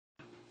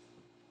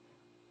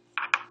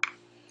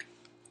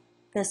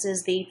This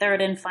is the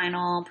third and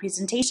final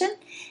presentation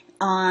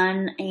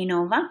on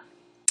ANOVA.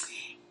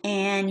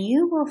 And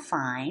you will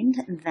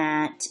find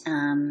that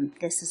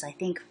this is, I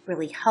think,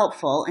 really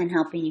helpful in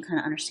helping you kind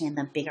of understand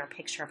the bigger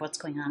picture of what's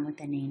going on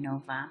within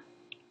ANOVA.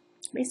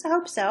 At least I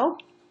hope so.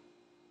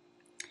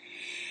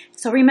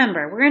 So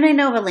remember, we're in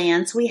ANOVA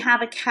land, so we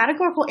have a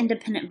categorical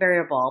independent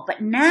variable,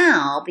 but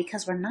now,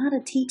 because we're not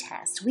a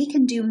t-test, we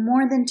can do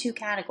more than two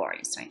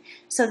categories, right?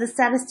 So the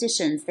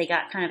statisticians, they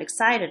got kind of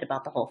excited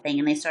about the whole thing,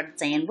 and they started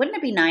saying, wouldn't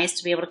it be nice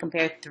to be able to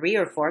compare 3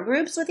 or 4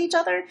 groups with each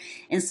other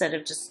instead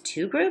of just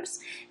 2 groups?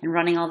 And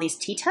running all these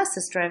t-tests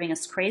is driving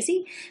us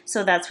crazy.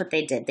 So that's what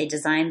they did. They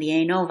designed the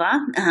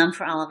ANOVA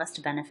for all of us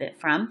to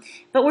benefit from.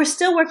 But we're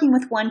still working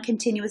with one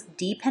continuous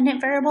dependent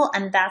variable,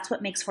 and that's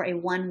what makes for a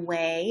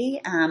one-way.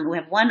 We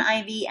have one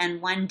IV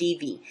and one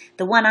DV.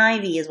 The one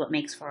IV is what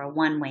makes for a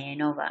one-way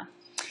ANOVA.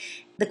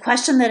 The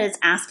question that it's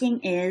asking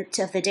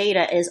of the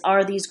data is,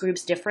 are these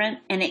groups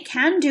different? And it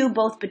can do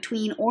both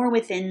between or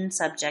within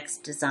subjects'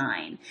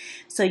 design.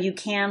 So you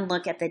can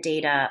look at the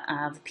data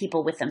of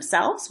people with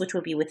themselves, which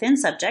would be within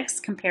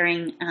subjects,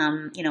 comparing,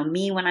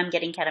 me when I'm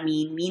getting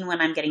ketamine, me when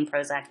I'm getting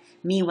Prozac,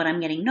 me when I'm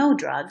getting no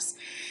drugs.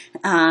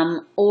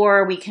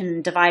 Or we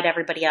can divide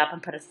everybody up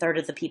and put 1/3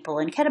 of the people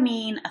in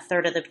ketamine,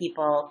 1/3 of the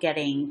people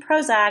getting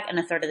Prozac, and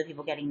 1/3 of the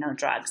people getting no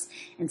drugs,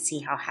 and see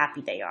how happy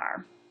they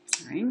are.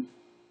 All right.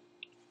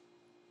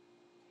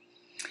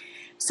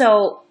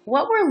 So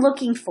what we're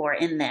looking for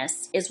in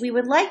this is we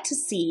would like to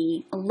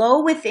see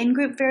low within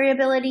group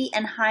variability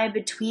and high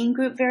between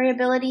group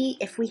variability.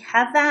 If we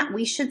have that,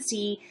 we should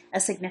see a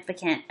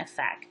significant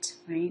effect,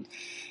 right?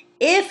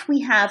 If we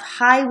have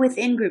high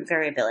within group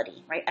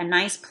variability, right, a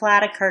nice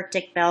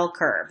platykartic bell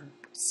curve,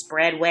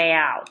 spread way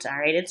out, all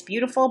right, it's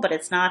beautiful, but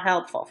it's not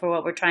helpful for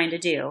what we're trying to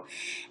do.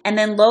 And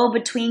then low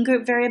between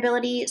group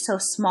variability, so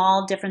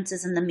small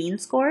differences in the mean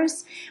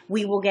scores,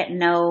 we will get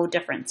no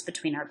difference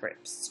between our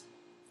groups.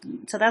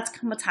 So that's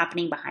what's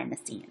happening behind the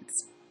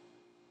scenes.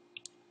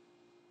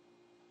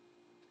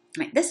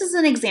 Right, this is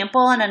an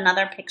example and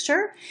another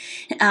picture,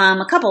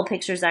 a couple of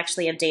pictures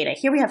actually of data.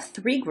 Here we have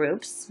 3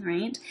 groups,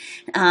 right?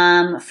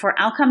 For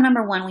outcome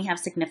number 1, we have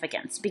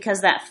significance low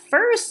that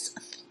first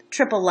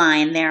triple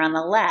line there on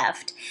the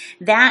left,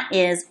 that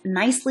is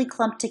nicely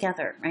clumped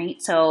together,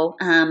 right? So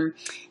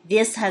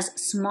this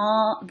has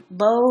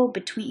low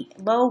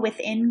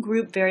within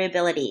group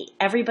variability.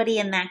 Everybody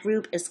in that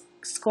group is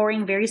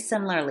scoring very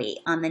similarly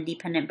on the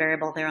dependent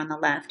variable there on the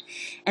left.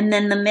 And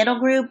then the middle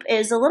group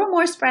is a little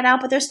more spread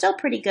out, but they're still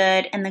pretty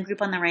good. And the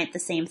group on the right, the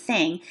same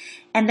thing.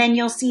 And then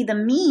you'll see the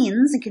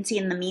means, you can see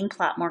in the mean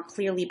plot more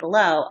clearly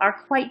below,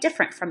 are quite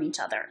different from each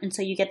other. And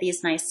so you get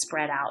these nice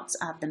spread outs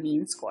of the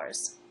mean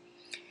scores.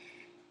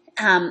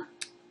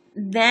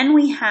 Then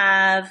we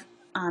have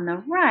on the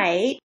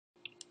right,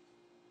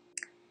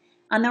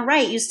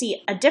 you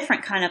see a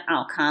different kind of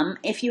outcome.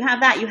 If you have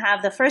that, you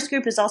have the first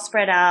group is all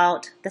spread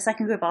out, the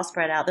second group all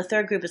spread out, the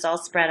third group is all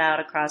spread out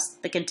across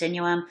the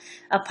continuum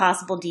of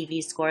possible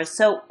DV scores.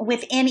 So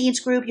within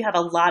each group, you have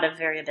a lot of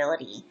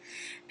variability.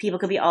 People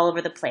could be all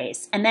over the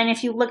place. And then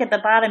if you look at the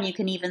bottom, you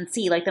can even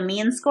see like the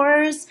mean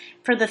scores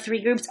for the 3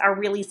 groups are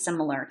really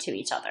similar to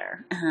each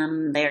other.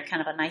 They're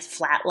kind of a nice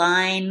flat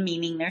line,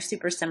 meaning they're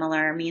super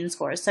similar mean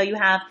scores. So you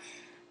have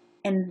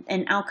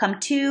in outcome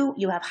 2,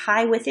 you have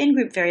high within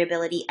group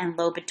variability and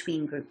low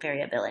between group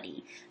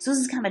variability. So this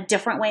is kind of a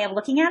different way of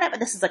looking at it, but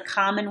this is a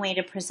common way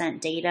to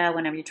present data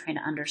whenever you're trying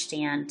to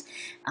understand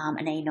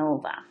an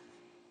ANOVA.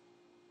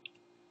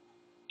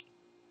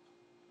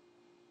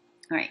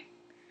 All right.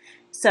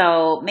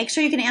 So make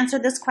sure you can answer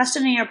this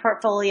question in your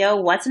portfolio.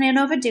 What's an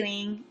ANOVA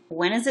doing?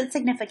 When is it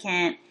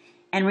significant?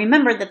 And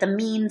remember that the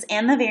means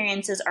and the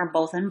variances are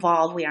both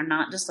involved. We are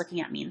not just looking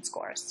at mean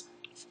scores.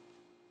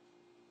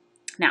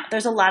 Now,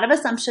 there's a lot of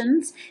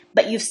assumptions,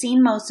 but you've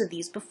seen most of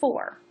these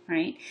before,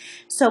 right?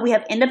 So we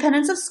have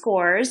independence of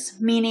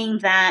scores, meaning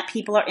that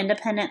people are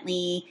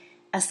independently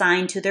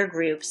assigned to their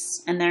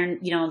groups, and they're,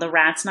 the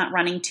rat's not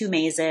running 2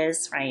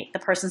 mazes, right? The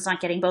person's not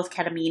getting both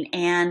ketamine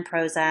and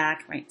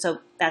Prozac, right?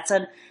 So that's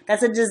a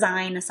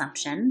design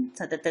assumption,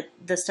 so that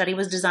the study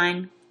was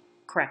designed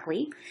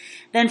correctly.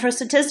 Then for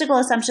statistical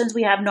assumptions,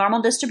 we have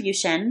normal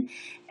distribution.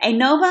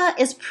 ANOVA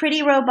is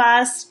pretty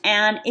robust,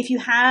 and if you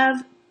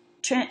have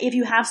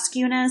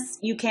skewness,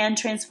 you can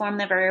transform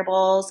the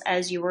variables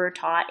as you were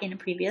taught in a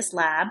previous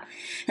lab,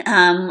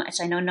 which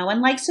I know no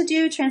one likes to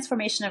do,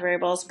 transformation of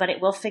variables, but it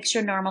will fix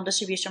your normal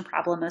distribution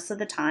problem most of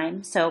the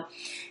time. So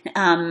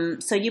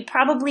you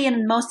probably,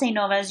 in most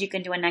ANOVAs, you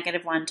can do a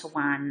 -1 to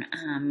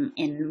 1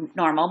 in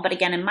normal. But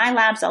again, in my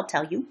labs, I'll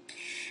tell you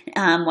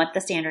what the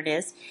standard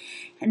is.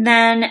 And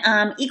then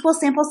equal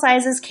sample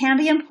sizes can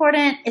be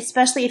important,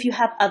 especially if you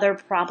have other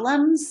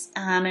problems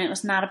and it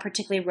was not a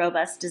particularly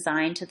robust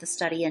design to the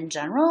study in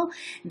general,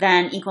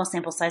 then equal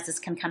sample sizes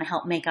can kind of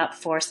help make up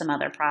for some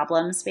other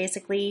problems,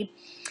 basically.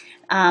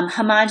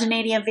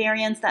 Homogeneity of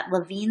variance, that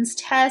Levine's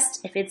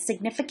test, if it's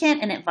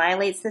significant and it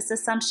violates this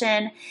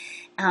assumption,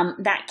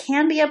 That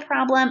can be a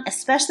problem,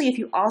 especially if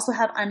you also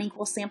have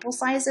unequal sample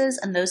sizes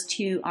and those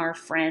two are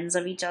friends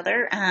of each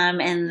other,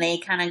 and they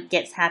kind of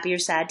get happy or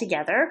sad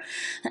together.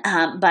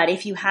 But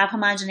if you have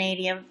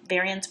homogeneity of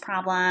variance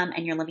problem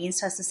and your Levine's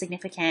test is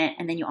significant,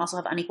 and then you also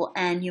have unequal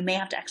n, you may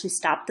have to actually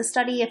stop the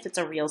study if it's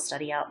a real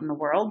study out in the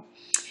world.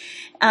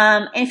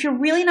 And if you're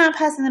really not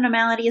passing the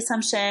normality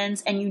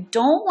assumptions and you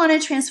don't want to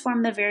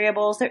transform the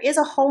variables, there is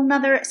a whole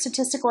nother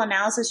statistical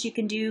analysis you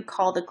can do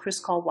called the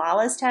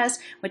Kruskal-Wallis test,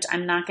 which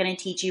I'm not going to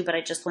teach you, but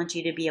I just want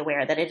you to be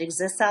aware that it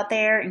exists out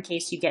there in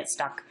case you get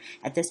stuck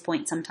at this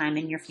point sometime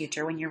in your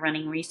future when you're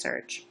running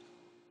research.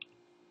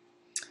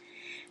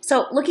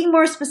 So looking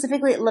more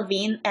specifically at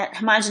Levine, at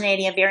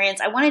homogeneity of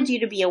variance, I wanted you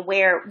to be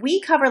aware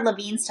we cover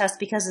Levine's test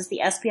because it's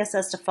the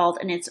SPSS default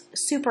and it's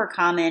super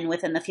common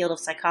within the field of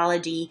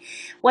psychology.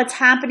 What's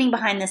happening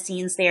behind the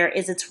scenes there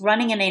is it's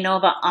running an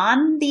ANOVA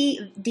on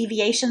the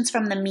deviations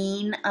from the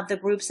mean of the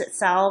groups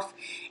itself.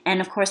 And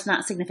of course,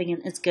 not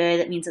significant is good.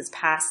 That means it's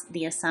past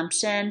the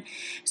assumption.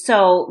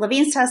 So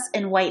Levine's test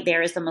in white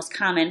there is the most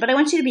common. But I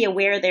want you to be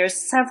aware there's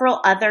several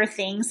other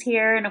things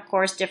here. And of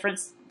course, different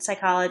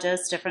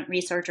psychologists, different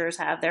researchers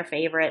have their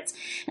favorites.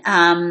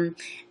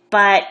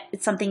 But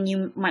it's something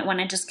you might want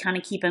to just kind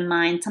of keep in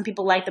mind. Some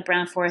people like the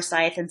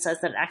Brown-Forsyth and says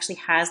that it actually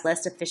has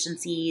less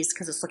deficiencies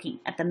because it's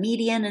looking at the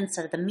median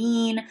instead of the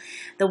mean.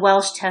 The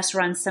Welsh test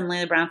runs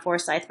similar to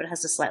Brown-Forsyth, but it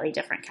has a slightly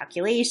different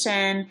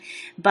calculation.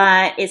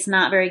 But it's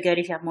not very good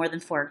if you have more than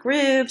 4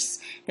 groups.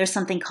 There's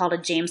something called a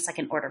James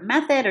second-order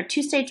method or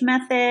two-stage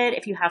method.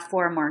 If you have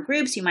 4 or more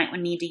groups, you might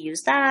need to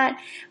use that.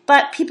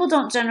 But people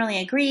don't generally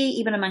agree,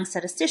 even among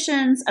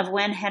statisticians, of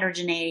when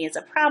heterogeneity is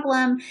a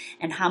problem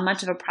and how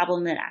much of a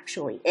problem it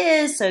actually is.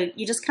 So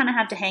you just kind of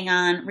have to hang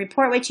on,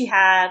 report what you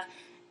have,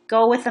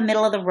 go with the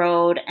middle of the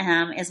road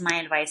is my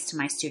advice to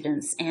my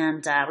students,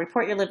 and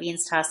report your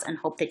Levine's test and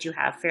hope that you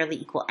have fairly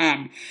equal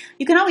n.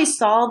 You can always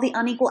solve the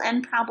unequal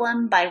n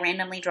problem by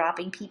randomly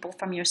dropping people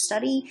from your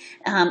study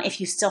if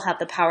you still have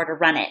the power to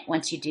run it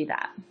once you do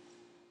that.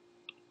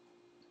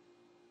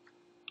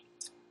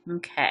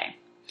 Okay.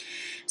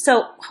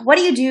 So what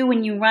do you do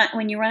when you run an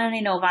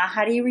ANOVA?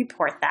 How do you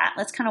report that?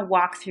 Let's kind of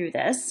walk through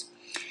this.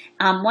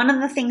 One of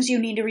the things you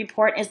need to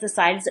report is the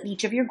size of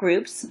each of your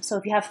groups. So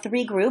if you have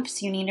 3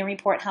 groups, you need to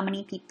report how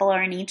many people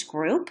are in each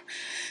group,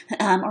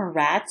 or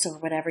rats, or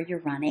whatever you're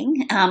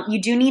running.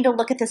 You do need to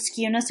look at the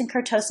skewness and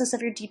kurtosis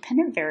of your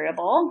dependent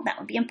variable. That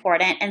would be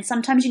important. And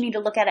sometimes you need to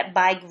look at it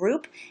by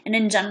group. And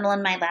in general,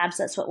 in my labs,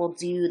 that's what we'll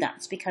do.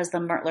 That's because the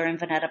Mertler and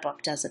Vanetta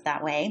book does it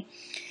that way.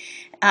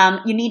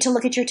 You need to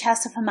look at your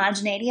test of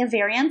homogeneity of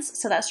variance.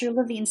 So that's your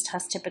Levine's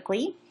test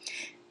typically.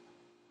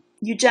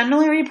 You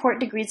generally report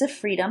degrees of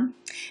freedom.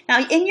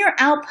 Now, in your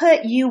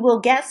output, you will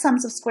get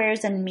sums of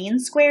squares and mean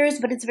squares,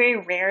 but it's very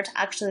rare to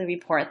actually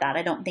report that.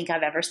 I don't think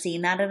I've ever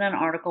seen that in an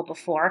article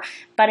before,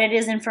 but it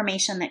is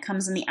information that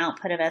comes in the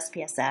output of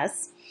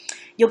SPSS.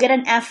 You'll get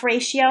an F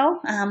ratio,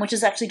 which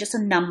is actually just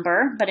a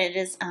number, but it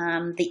is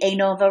the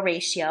ANOVA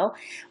ratio.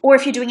 Or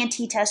if you're doing a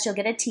t-test, you'll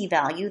get a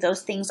t-value.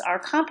 Those things are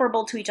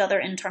comparable to each other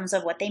in terms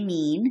of what they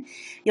mean.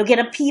 You'll get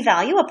a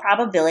p-value, a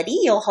probability.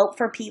 You'll hope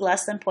for p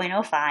less than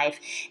 0.05.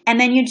 And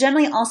then you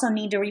generally also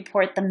need to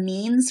report the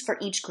means for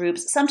each group,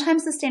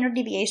 sometimes the standard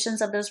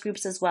deviations of those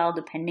groups as well,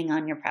 depending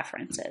on your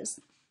preferences.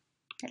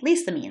 At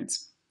least the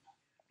means.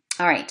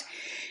 All right.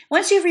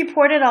 Once you've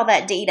reported all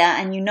that data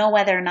and you know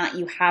whether or not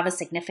you have a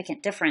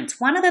significant difference,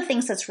 one of the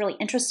things that's really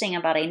interesting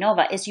about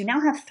ANOVA is you now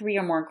have 3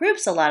 or more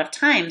groups a lot of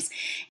times.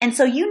 And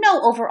so you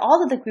know overall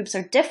that the groups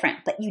are different,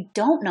 but you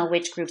don't know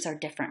which groups are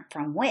different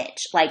from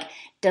which. Like,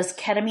 does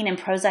ketamine and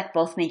Prozac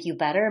both make you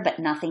better, but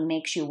nothing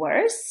makes you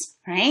worse?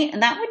 Right?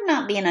 And that would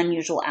not be an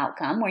unusual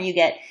outcome where you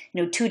get,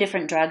 2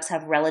 different drugs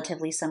have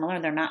relatively similar.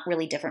 They're not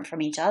really different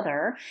from each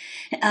other.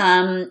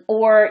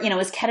 Or,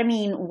 is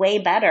ketamine way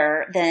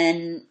better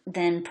than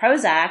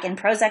Prozac? And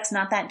Prozac's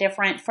not that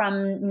different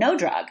from no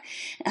drug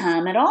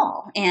at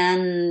all.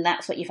 And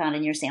that's what you found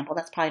in your sample.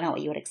 That's probably not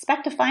what you would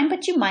expect to find,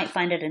 but you might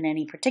find it in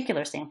any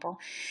particular sample.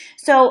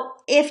 So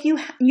if you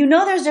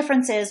know there's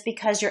differences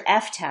because your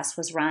F test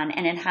was run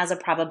and it has a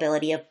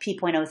probability of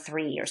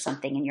p.03 or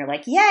something, and you're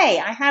like, yay,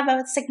 I have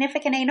a significant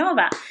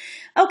ANOVA.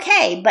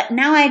 Okay, but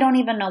now I don't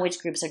even know which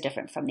groups are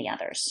different from the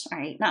others,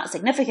 right? Not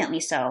significantly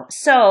so.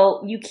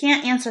 So you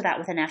can't answer that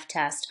with an F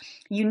test.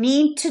 You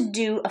need to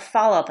do a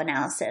follow-up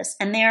analysis,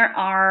 and there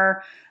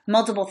are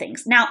multiple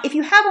things. Now, if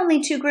you have only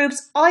 2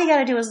 groups, all you got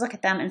to do is look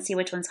at them and see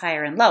which one's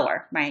higher and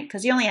lower, right?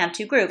 Because you only have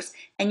 2 groups,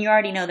 and you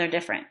already know they're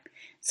different.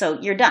 So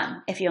you're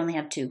done if you only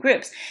have 2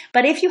 groups.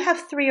 But if you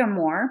have 3 or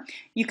more,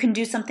 you can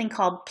do something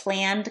called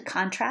planned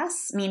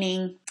contrasts,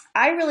 meaning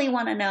I really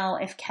want to know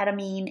if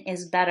ketamine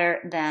is better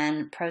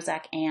than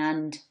Prozac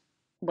and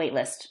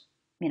waitlist,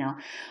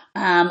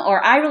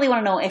 or I really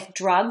want to know if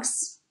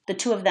drugs, the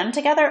 2 of them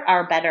together,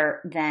 are better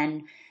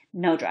than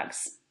no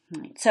drugs.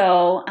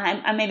 So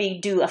I maybe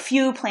do a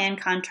few planned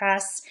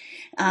contrasts,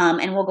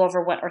 and we'll go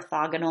over what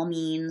orthogonal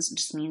means. It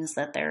just means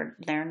that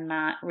they're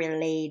not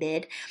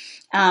related.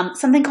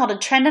 Something called a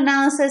trend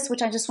analysis,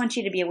 which I just want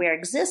you to be aware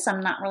exists.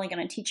 I'm not really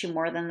going to teach you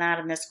more than that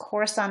in this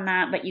course on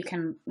that, but you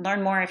can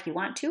learn more if you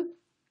want to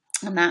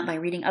on that by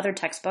reading other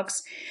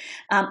textbooks.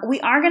 We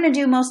are going to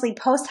do mostly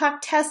post hoc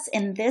tests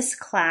in this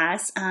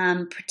class,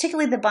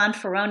 particularly the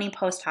Bonferroni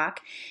post hoc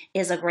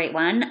is a great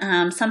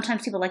one.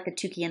 Sometimes people like the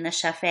Tukey and the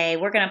Chaffee.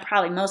 We're going to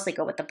probably mostly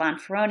go with the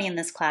Bonferroni in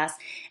this class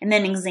and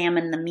then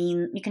examine the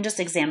mean. You can just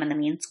examine the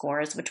mean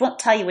scores, which won't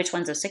tell you which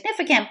ones are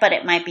significant, but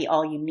it might be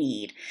all you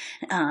need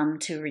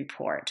to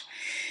report.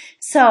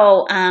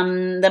 So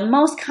the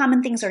most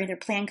common things are either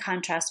planned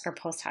contrast or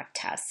post hoc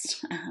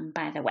tests,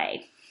 by the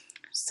way.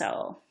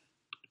 So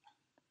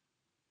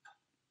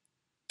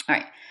all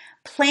right,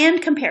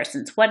 planned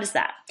comparisons. What is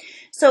that?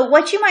 So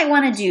what you might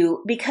want to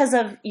do because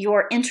of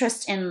your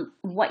interest in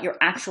what your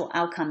actual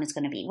outcome is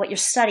going to be, what your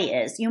study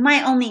is, you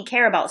might only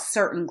care about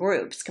certain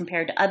groups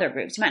compared to other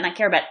groups. You might not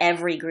care about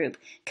every group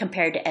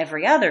compared to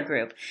every other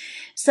group.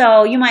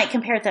 So you might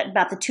compare that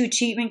about the two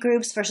treatment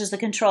groups versus the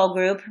control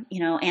group,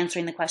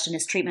 answering the question,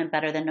 is treatment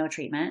better than no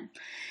treatment?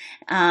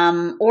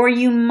 Or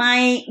you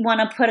might want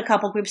to put a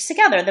couple groups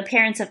together, the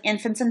parents of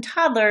infants and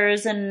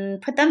toddlers,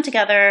 and put them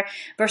together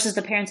versus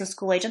the parents of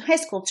school age and high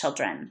school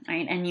children,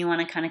 right? And you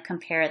want to kind of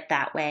compare it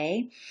that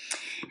way.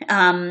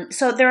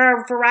 So there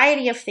are a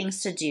variety of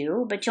things to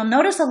do, but you'll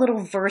notice a little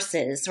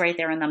versus right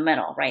there in the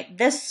middle, right?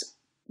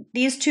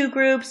 These two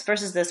groups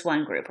versus this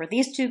one group, or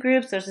these two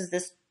groups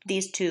versus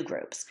these two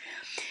groups.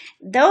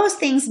 Those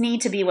things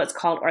need to be what's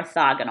called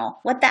orthogonal.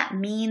 What that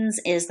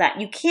means is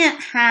that you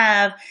can't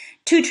have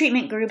two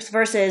treatment groups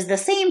versus the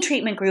same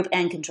treatment group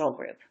and control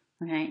group.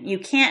 Okay? You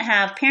can't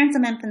have parents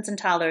of infants and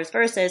toddlers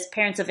versus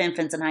parents of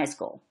infants in high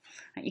school.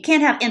 You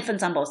can't have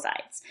infants on both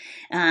sides.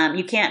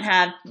 You can't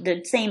have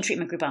the same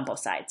treatment group on both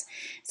sides.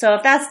 So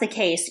if that's the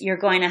case, you're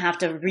going to have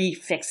to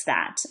refix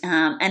that.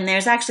 And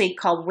there's actually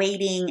called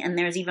weighting, and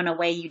there's even a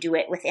way you do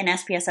it within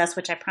SPSS,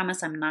 which I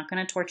promise I'm not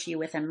going to torture you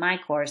with in my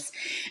course.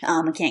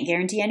 I can't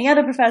guarantee any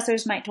other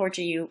professors might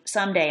torture you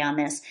someday on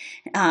this.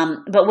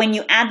 But when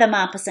you add them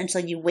up,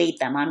 essentially you weight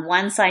them. On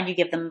one side, you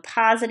give them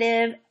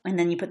positive, and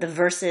then you put the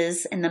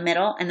versus in the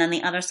middle, and then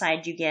the other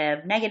side you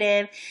give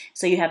negative.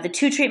 So you have the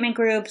two treatment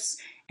groups,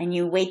 and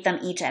you weight them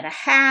each at a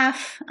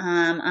half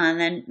on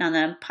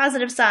the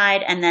positive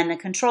side, and then the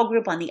control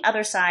group on the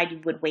other side you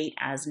would weight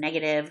as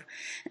negative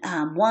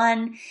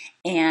 1,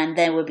 and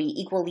then it would be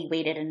equally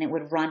weighted, and it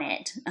would run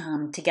it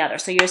together.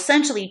 So you're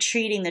essentially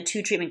treating the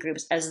two treatment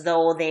groups as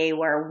though they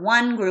were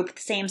one group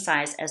the same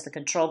size as the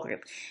control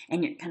group,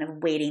 and you're kind of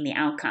weighting the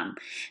outcome.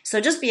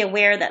 So just be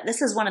aware that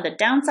this is one of the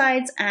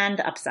downsides and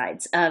the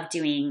upsides of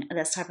doing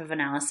this type of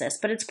analysis,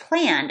 but it's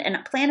planned,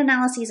 and planned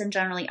analyses in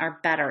generally are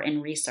better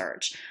in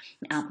research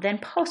than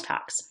post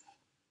hocs.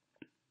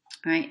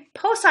 All right,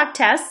 post hoc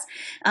tests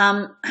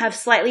have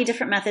slightly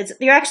different methods.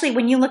 They're actually,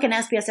 when you look at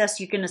SPSS,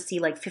 you're going to see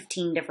like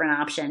 15 different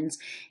options.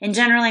 And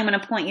generally, I'm going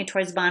to point you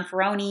towards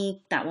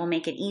Bonferroni. That will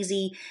make it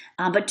easy.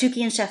 But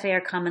Tukey and Chaffee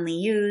are commonly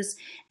used.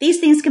 These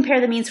things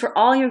compare the means for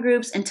all your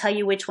groups and tell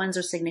you which ones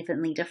are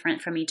significantly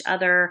different from each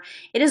other.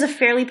 It is a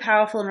fairly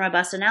powerful and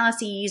robust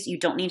analysis. You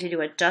don't need to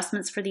do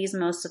adjustments for these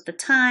most of the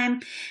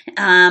time.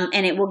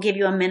 And it will give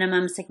you a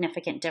minimum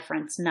significant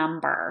difference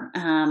number.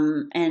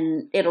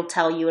 And it'll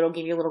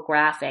give you a little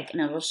graphic, and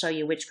it'll show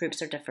you which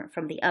groups are different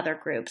from the other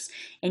groups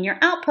in your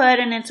output,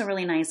 and it's a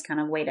really nice kind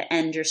of way to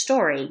end your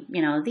story.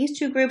 These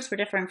two groups were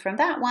different from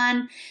that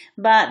one,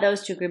 but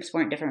those two groups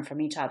weren't different from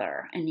each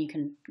other, and you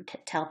can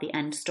tell the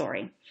end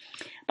story.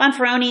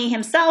 Bonferroni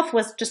himself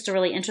was just a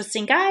really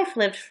interesting guy,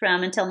 lived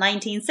from until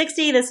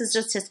 1960. This is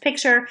just his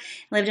picture.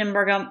 Lived in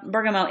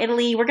Bergamo,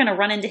 Italy. We're going to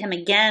run into him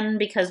again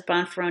because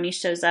Bonferroni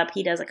shows up.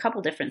 He does a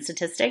couple different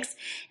statistics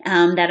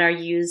that are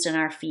used in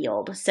our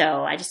field.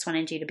 So I just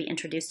wanted you to be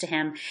introduced to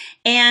him.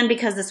 And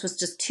because this was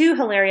just too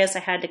hilarious,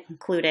 I had to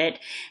conclude it.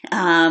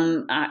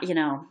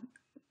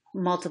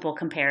 Multiple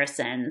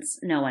comparisons.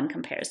 No one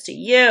compares to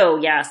you.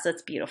 Yes,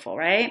 that's beautiful,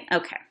 right?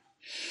 Okay.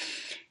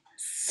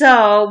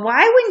 So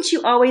why wouldn't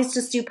you always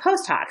just do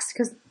post hocs?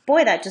 Because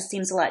boy, that just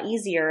seems a lot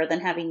easier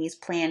than having these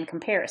planned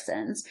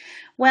comparisons.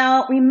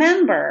 Well,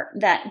 remember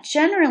that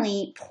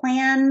generally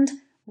planned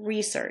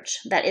research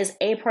that is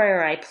a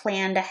priori,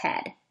 planned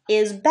ahead,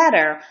 is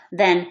better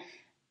than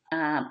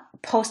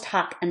post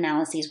hoc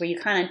analyses where you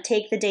kind of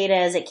take the data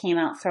as it came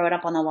out, throw it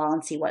up on the wall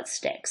and see what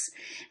sticks.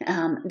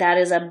 That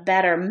is a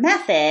better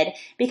method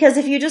because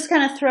if you just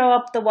kind of throw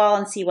up the wall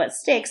and see what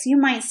sticks, you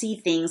might see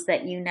things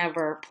that you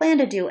never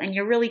planned to do and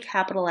you're really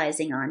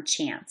capitalizing on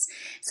chance.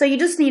 So you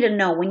just need to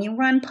know when you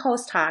run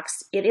post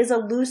hocs, it is a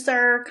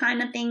looser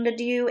kind of thing to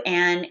do,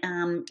 and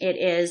it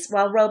is,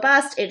 while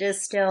robust, it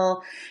is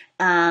still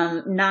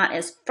not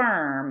as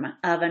firm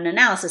of an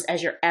analysis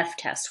as your F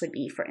test would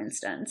be, for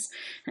instance.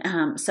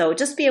 So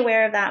just be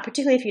aware of that,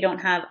 particularly if you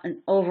don't have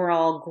an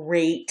overall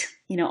great,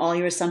 all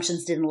your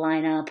assumptions didn't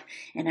line up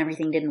and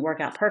everything didn't work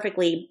out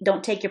perfectly.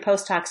 Don't take your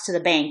postdocs to the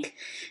bank,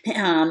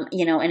 and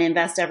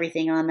invest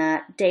everything on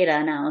that data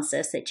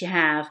analysis that you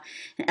have,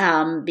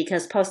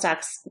 because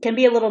postdocs can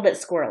be a little bit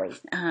squirrely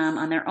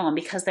on their own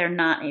because they're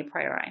not a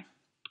priori.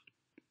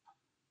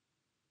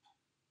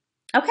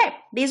 Okay,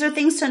 these are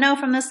things to know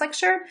from this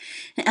lecture.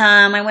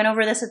 I went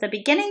over this at the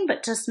beginning,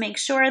 but just make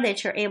sure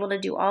that you're able to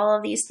do all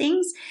of these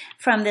things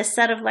from this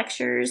set of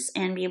lectures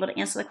and be able to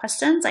answer the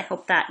questions. I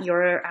hope that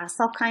your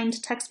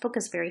Self-Kind textbook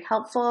is very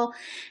helpful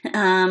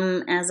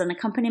as an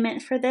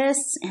accompaniment for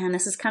this. And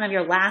this is kind of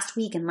your last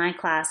week in my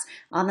class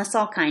on the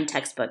Self-Kind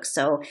textbook.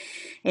 So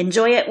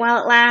enjoy it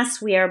while it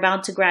lasts. We are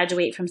about to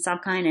graduate from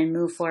Self-Kind and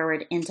move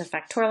forward into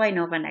Factorial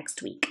ANOVA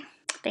next week.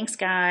 Thanks,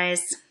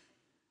 guys.